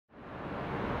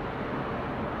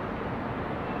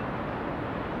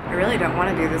I really don't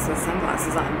want to do this with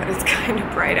sunglasses on, but it's kind of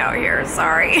bright out here.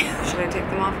 Sorry. Should I take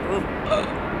them off?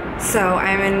 Ooh. So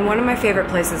I'm in one of my favorite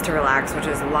places to relax, which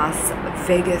is Las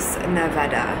Vegas,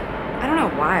 Nevada. I don't know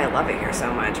why I love it here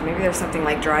so much. Maybe there's something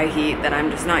like dry heat that I'm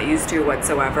just not used to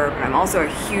whatsoever, but I'm also a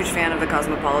huge fan of the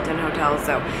Cosmopolitan Hotel,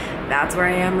 so that's where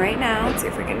I am right now. Let's see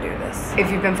if we can do this.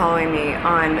 If you've been following me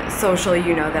on social,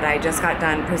 you know that I just got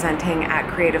done presenting at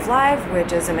Creative Live,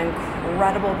 which is an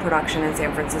incredible production in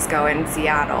San Francisco and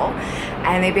Seattle.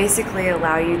 And they basically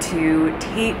allow you to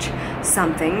teach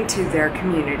something to their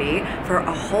community for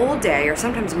a whole day, or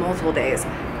sometimes multiple days,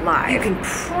 live. You can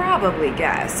probably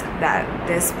guess that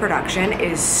this production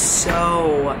is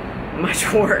so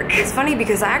much work. It's funny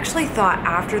because I actually thought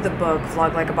after the book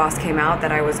Vlog Like a Boss came out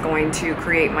that I was going to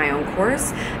create my own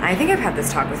course. And I think I've had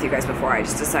this talk with you guys before. I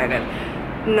just decided,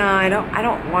 no, I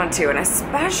don't want to. And I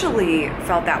especially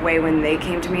felt that way when they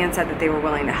came to me and said that they were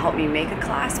willing to help me make a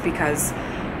class, because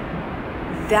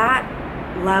that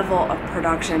level of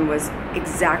production was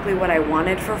exactly what I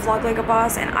wanted for Vlog Like a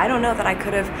Boss, and I don't know that I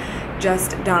could have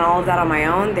just done all of that on my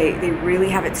own. They really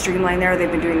have it streamlined there. They've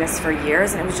been doing this for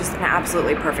years, and it was just an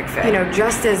absolutely perfect fit. You know,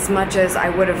 just as much as I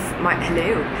would have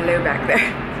hello back there.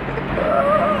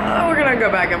 We're gonna go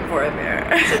back and forth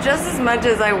here. So just as much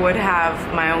as I would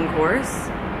have my own course,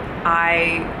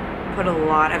 I put a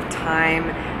lot of time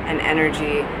and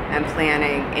energy and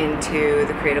planning into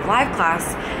the Creative Live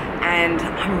class, and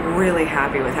I'm really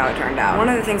happy with how it turned out. One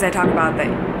of the things I talk about that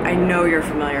I know you're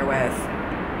familiar with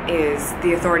is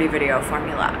the authority video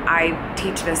formula. I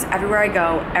teach this everywhere I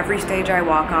go, every stage I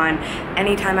walk on,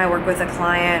 anytime I work with a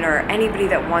client or anybody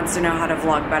that wants to know how to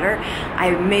vlog better.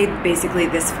 I made basically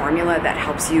this formula that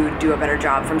helps you do a better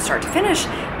job from start to finish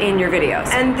in your videos.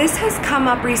 And this has come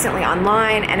up recently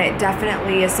online, and it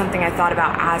definitely is something I thought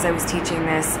about as I was teaching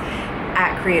this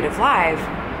at Creative Live.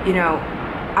 You know,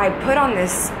 I put on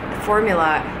this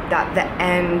formula that the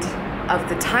end of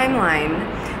the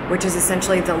timeline, which is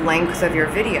essentially the length of your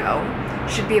video,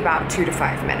 should be about 2 to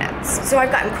 5 minutes. So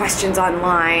I've gotten questions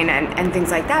online and things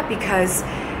like that because,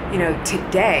 you know,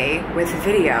 today with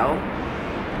video,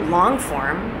 long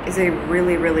form is a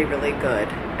really, really, really good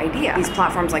idea. These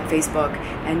platforms like Facebook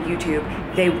and YouTube,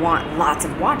 they want lots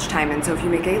of watch time, and so if you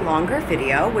make a longer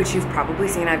video, which you've probably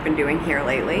seen I've been doing here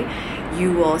lately,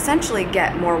 you will essentially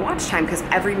get more watch time, because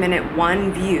every minute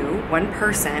one view, one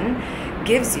person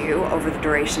gives you over the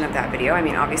duration of that video. I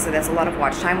mean, obviously that's a lot of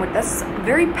watch time. That's a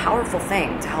very powerful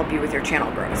thing to help you with your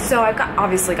channel growth. So I've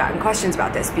obviously gotten questions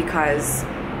about this, because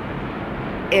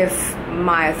if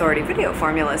my authority video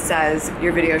formula says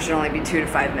your video should only be 2 to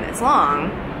 5 minutes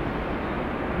long,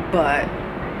 but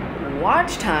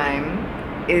watch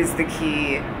time is the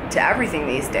key to everything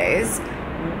these days,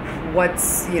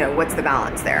 what's the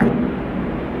balance there?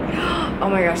 Oh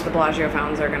my gosh, the Bellagio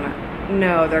fountains are gonna,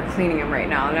 no, they're cleaning them right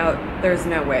now. No, there's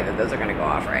no way that those are gonna go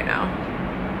off right now.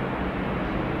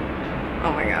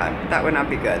 Oh my God, that would not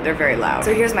be good. They're very loud.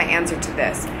 So here's my answer to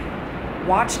this.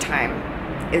 Watch time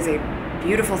is a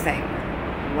beautiful thing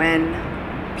when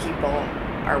people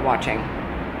are watching.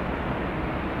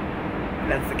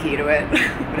 That's the key to it.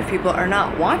 But if people are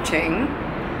not watching,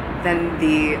 then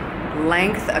the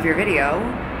length of your video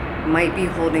might be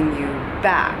holding you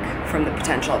back from the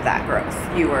potential of that growth.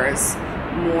 Viewers,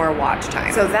 more watch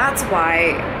time. So that's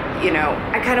why, you know,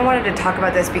 I kind of wanted to talk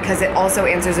about this, because it also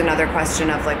answers another question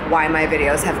of like why my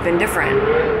videos have been different.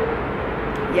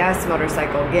 Yes,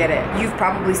 motorcycle, get it. You've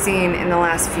probably seen in the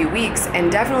last few weeks,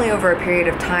 and definitely over a period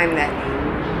of time, that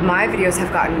my videos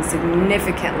have gotten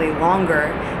significantly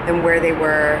longer than where they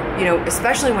were, you know,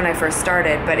 especially when I first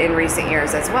started, but in recent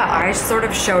years as well. I sort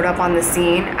of showed up on the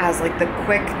scene as like the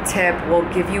quick tip, will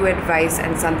give you advice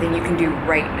and something you can do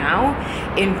right now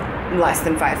in less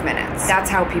than 5 minutes. That's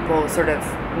how people sort of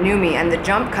knew me, and the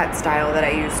jump cut style that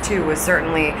I used too was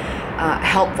certainly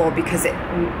helpful, because it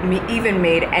even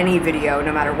made any video,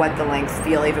 no matter what the length,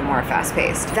 feel even more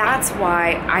fast-paced. That's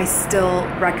why I still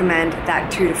recommend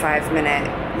that 2 to 5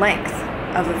 minute length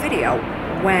of a video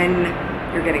when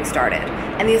you're getting started.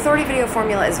 And the authority video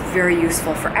formula is very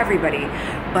useful for everybody,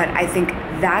 but I think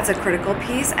that's a critical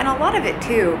piece, and a lot of it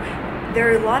too. There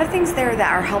are a lot of things there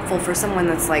that are helpful for someone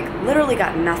that's like literally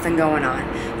got nothing going on.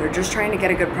 They're just trying to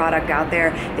get a good product out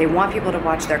there. They want people to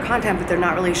watch their content, but they're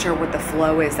not really sure what the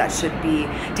flow is that should be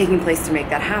taking place to make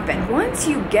that happen. Once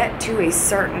you get to a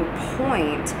certain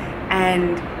point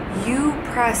and you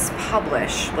press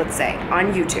publish, let's say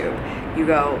on YouTube, you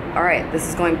go, all right, this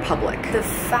is going public. The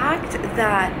fact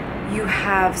that you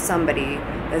have somebody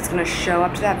that's gonna show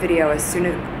up to that video as soon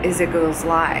as it goes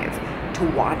live to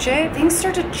watch it, things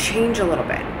start to change a little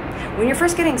bit. When you're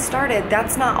first getting started,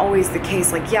 that's not always the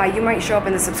case. Like, yeah, you might show up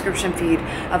in the subscription feed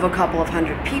of a couple of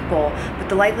hundred people, but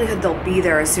the likelihood they'll be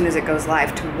there as soon as it goes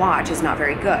live to watch is not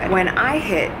very good. When I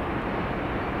hit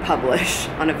publish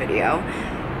on a video,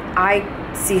 I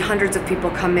see hundreds of people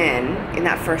come in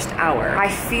that first hour. I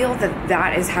feel that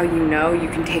that is how you know you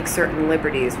can take certain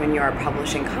liberties when you are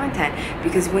publishing content,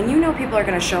 because when you know people are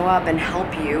going to show up and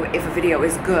help you if a video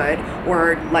is good,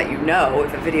 or let you know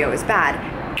if a video is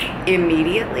bad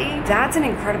immediately, that's an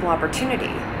incredible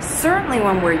opportunity. Certainly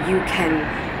one where you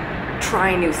can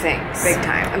try new things big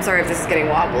time. I'm sorry if this is getting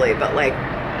wobbly, but like,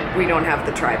 we don't have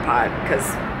the tripod because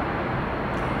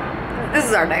this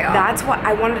is our day off. That's what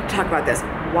I wanted to talk about this.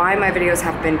 Why my videos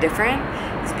have been different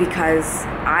is because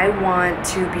I want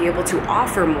to be able to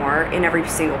offer more in every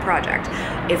single project.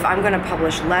 If I'm going to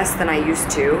publish less than I used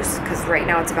to, because right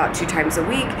now it's about 2 times a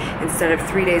week instead of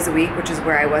 3 days a week, which is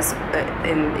where I was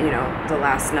in the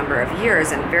last number of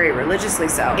years, and very religiously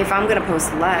so. If I'm going to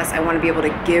post less, I want to be able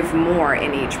to give more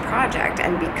in each project.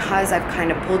 And because I've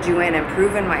kind of pulled you in and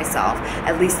proven myself,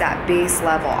 at least that base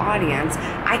level audience,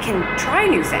 I can try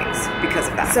new things because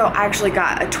of that. So I actually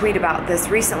got a tweet about this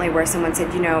recently where someone said,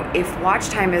 if watch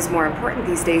time is more important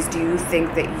these days, do you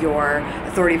think that your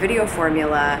authority video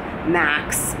formula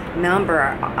max number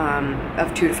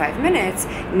of 2 to 5 minutes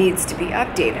needs to be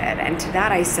updated? And to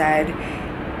that I said,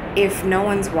 if no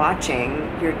one's watching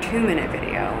your 2-minute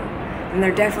video, then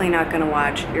they're definitely not going to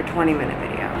watch your 20-minute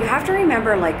video. You have to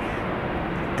remember, like,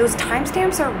 those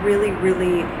timestamps are really,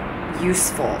 really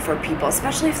useful for people,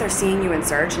 especially if they're seeing you in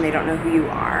search and they don't know who you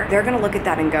are. They're gonna look at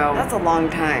that and go, that's a long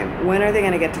time. When are they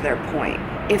gonna get to their point?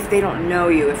 If they don't know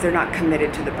you, if they're not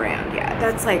committed to the brand yet.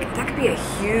 That's like, that could be a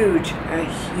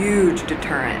huge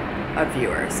deterrent of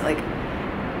viewers, like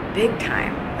big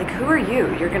time. Like, who are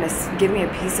you? You're gonna give me a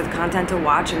piece of content to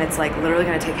watch and it's like literally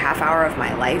gonna take half hour of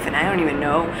my life and I don't even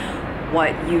know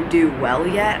what you do well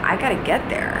yet. I gotta get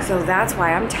there. So that's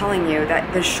why I'm telling you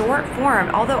that the short form,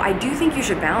 although I do think you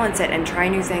should balance it and try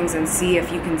new things and see if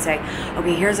you can say,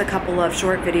 okay, here's a couple of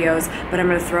short videos, but I'm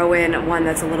gonna throw in one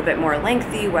that's a little bit more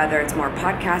lengthy, whether it's more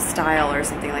podcast style or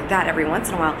something like that every once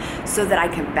in a while, so that I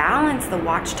can balance the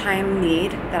watch time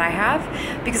need that I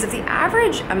have. Because if the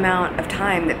average amount of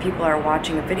time that people are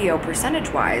watching a video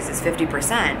percentage-wise is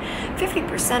 50%,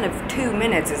 50% of 2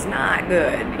 minutes is not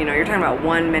good. You're talking about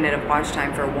 1 minute of watch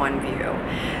time for one view.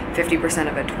 50%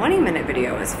 of a 20-minute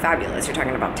video is fabulous. You're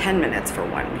talking about 10 minutes for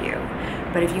one view.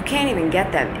 But if you can't even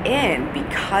get them in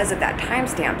because of that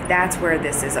timestamp, that's where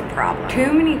this is a problem.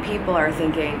 Too many people are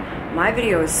thinking, my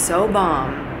video is so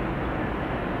bomb,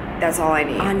 that's all I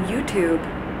need. On YouTube,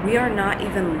 we are not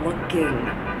even looking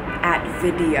at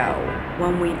video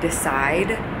when we decide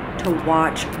to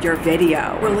watch your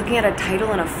video. We're looking at a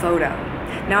title and a photo.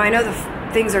 Now I know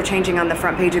things are changing on the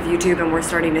front page of YouTube and we're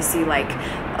starting to see like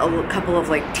a couple of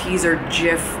like teaser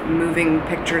GIF moving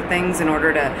picture things in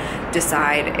order to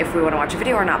decide if we want to watch a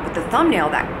video or not. But the thumbnail,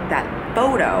 that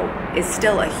photo, is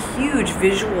still a huge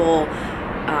visual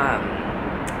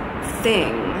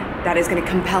thing that is going to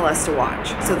compel us to watch.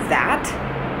 So that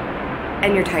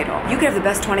and your title. You could have the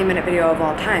best 20-minute video of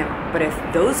all time, but if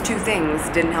those 2 things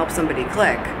didn't help somebody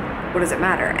click, what does it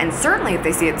matter? And certainly if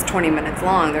they see it's 20 minutes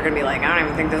long, they're gonna be like, I don't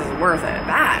even think this is worth it.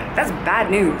 That's bad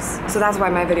news. So that's why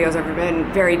my videos have been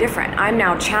very different. I'm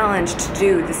now challenged to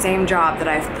do the same job that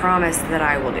I've promised that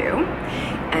I will do.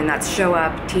 And that's show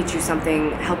up, teach you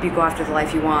something, help you go after the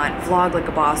life you want, vlog like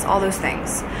a boss, all those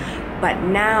things. But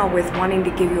now with wanting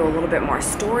to give you a little bit more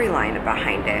storyline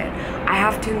behind it, I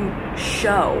have to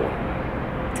show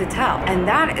to tell. And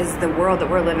that is the world that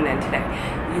we're living in today.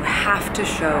 You have to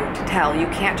show to tell. You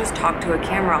can't just talk to a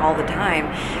camera all the time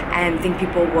and think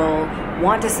people will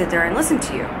want to sit there and listen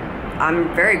to you.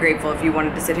 I'm very grateful if you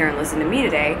wanted to sit here and listen to me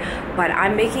today, but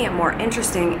I'm making it more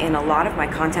interesting in a lot of my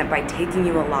content by taking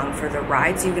you along for the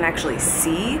ride so you can actually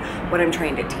see what I'm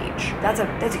trying to teach. That's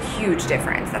a huge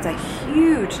difference. That's a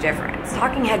huge difference.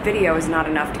 Talking head video is not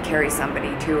enough to carry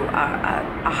somebody to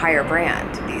a higher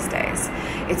brand these days.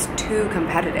 It's too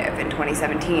competitive in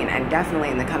 2017 and definitely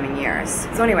in the coming years.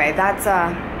 So anyway, that's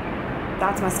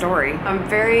my story. I'm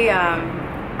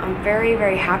very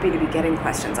very happy to be getting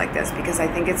questions like this because I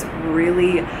think it's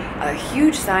really a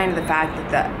huge sign of the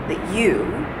fact that you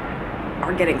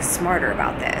are getting smarter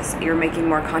about this. You're making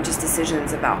more conscious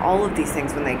decisions about all of these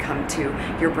things when they come to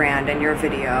your brand and your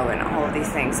video and all of these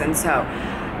things. And so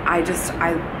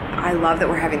I love that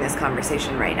we're having this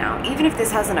conversation right now. Even if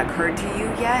this hasn't occurred to you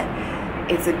yet,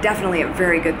 it's definitely a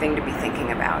very good thing to be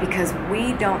thinking about because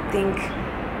we don't think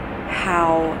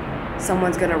how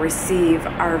someone's going to receive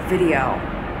our video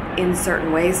in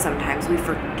certain ways sometimes. We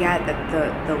forget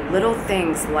that the little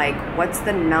things like what's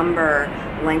the number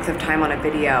length of time on a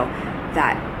video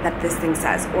that this thing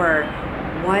says, or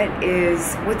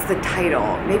what's the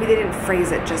title? Maybe they didn't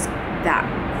phrase it just that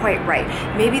quite right.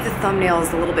 Maybe the thumbnail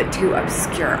is a little bit too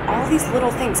obscure. All these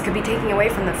little things could be taking away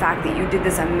from the fact that you did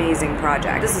this amazing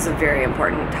project. This is a very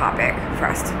important topic for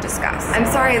us to discuss. I'm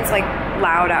sorry it's like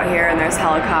loud out here and there's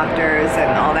helicopters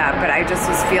and all that, but I just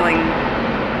was feeling,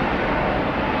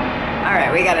 all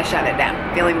right, we gotta shut it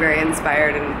down. Feeling very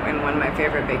inspired in one of my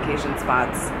favorite vacation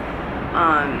spots.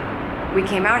 We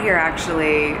came out here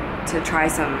actually to try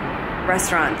some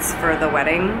restaurants for the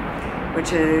wedding,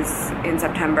 which is in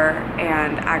September,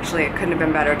 and actually it couldn't have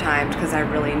been better timed because I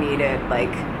really needed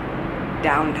like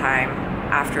downtime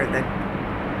after the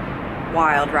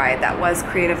wild ride that was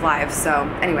Creative Live. So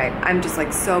anyway, I'm just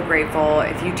like so grateful.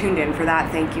 If you tuned in for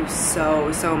that, thank you so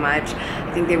much.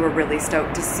 I think they were really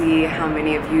stoked to see how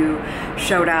many of you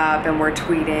showed up and were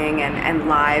tweeting and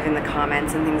live in the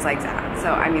comments and things like that.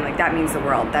 So I mean, like, that means the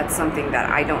world. That's something that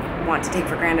I don't want to take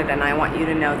for granted, and I want you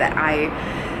to know that I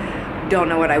don't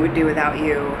know what I would do without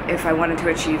you. If I wanted to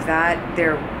achieve that,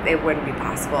 it wouldn't be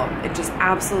possible. It just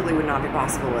absolutely would not be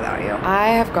possible without you. I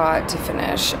have got to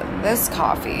finish this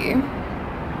coffee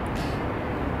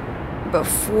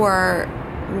before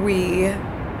we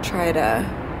try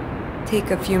to take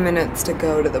a few minutes to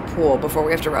go to the pool before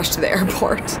we have to rush to the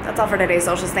airport. That's all for today's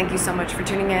socials. Thank you so much for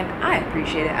tuning in. I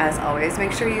appreciate it as always.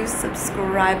 Make sure you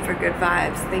subscribe for good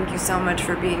vibes. Thank you so much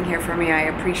for being here for me. I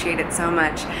appreciate it so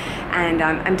much. And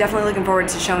I'm definitely looking forward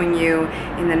to showing you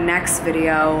in the next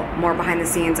video more behind the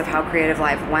scenes of how Creative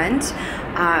Live went.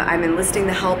 I'm enlisting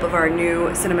the help of our new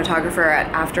cinematographer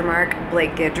at Aftermark,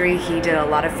 Blake Guidry. He did a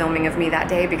lot of filming of me that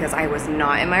day because I was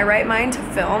not in my right mind to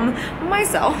film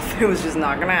myself. It was just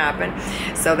not gonna happen.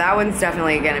 So that one's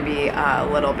definitely gonna be a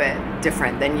little bit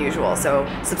different than usual. So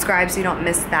subscribe so you don't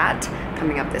miss that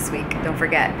coming up this week. Don't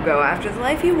forget, go after the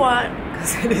life you want,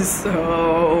 because it is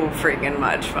so freaking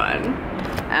much fun.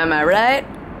 Am I right?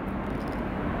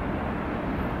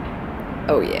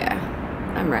 Oh yeah,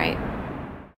 I'm right.